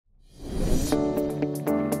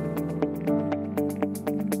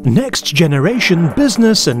Next generation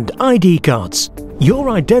business and ID cards. Your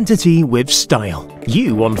identity with style.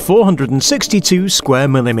 You on 462 square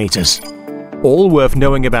millimeters. All worth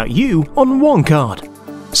knowing about you on one card.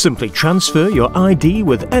 Simply transfer your ID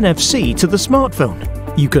with NFC to the smartphone.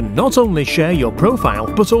 You can not only share your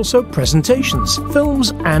profile but also presentations,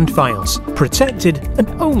 films and files, protected and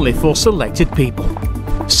only for selected people.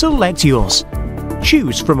 Select yours.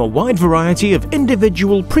 Choose from a wide variety of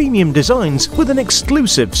individual premium designs with an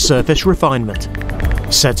exclusive surface refinement.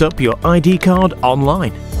 Set up your ID card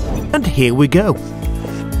online. And here we go.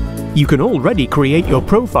 You can already create your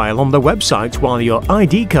profile on the website while your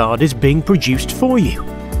ID card is being produced for you.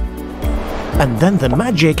 And then the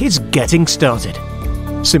magic is getting started.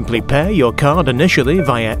 Simply pair your card initially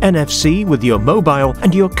via NFC with your mobile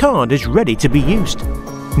and your card is ready to be used.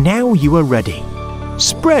 Now you are ready.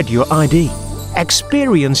 Spread your ID.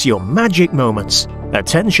 Experience your magic moments.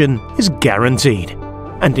 Attention is guaranteed.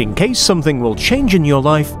 And in case something will change in your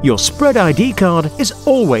life, your SpreadID card is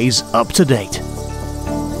always up to date.